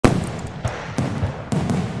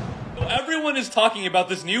everyone is talking about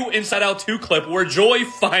this new Inside Out 2 clip where Joy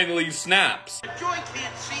finally snaps. If Joy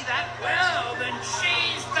can't see that, well, then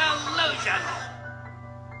she's delusional.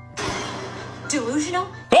 Delusional?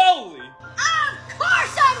 Holy! Of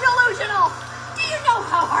course I'm delusional! Do you know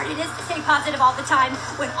how hard it is to stay positive all the time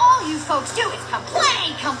when all you folks do is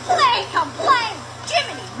complain, complain, complain?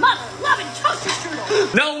 Jiminy, mother, loving toaster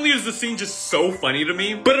strudel. Not only is the scene just so funny to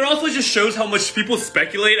me, but it also just shows how much people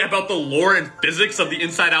speculate about the lore and physics of the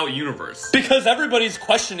Inside Out universe. Because everybody's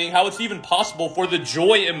questioning how it's even possible for the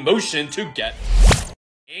Joy emotion to get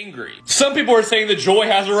angry. Some people are saying that Joy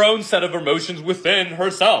has her own set of emotions within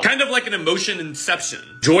herself. Kind of like an emotion inception.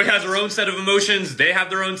 Joy has her own set of emotions, they have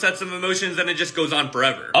their own sets of emotions, and it just goes on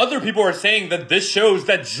forever. Other people are saying that this shows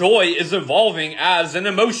that Joy is evolving as an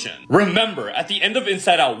emotion. Remember, at the end of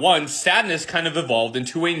Inside Out 1, sadness kind of evolved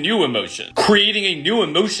into a new emotion, creating a new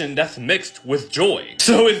emotion that's mixed with joy.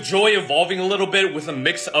 So is Joy evolving a little bit with a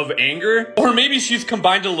mix of anger? Or maybe she's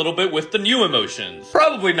combined a little bit with the new emotions?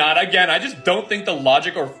 Probably not. Again, I just don't think the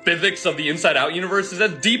logic or physics of the Inside Out universe is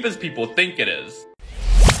as deep as people think it is.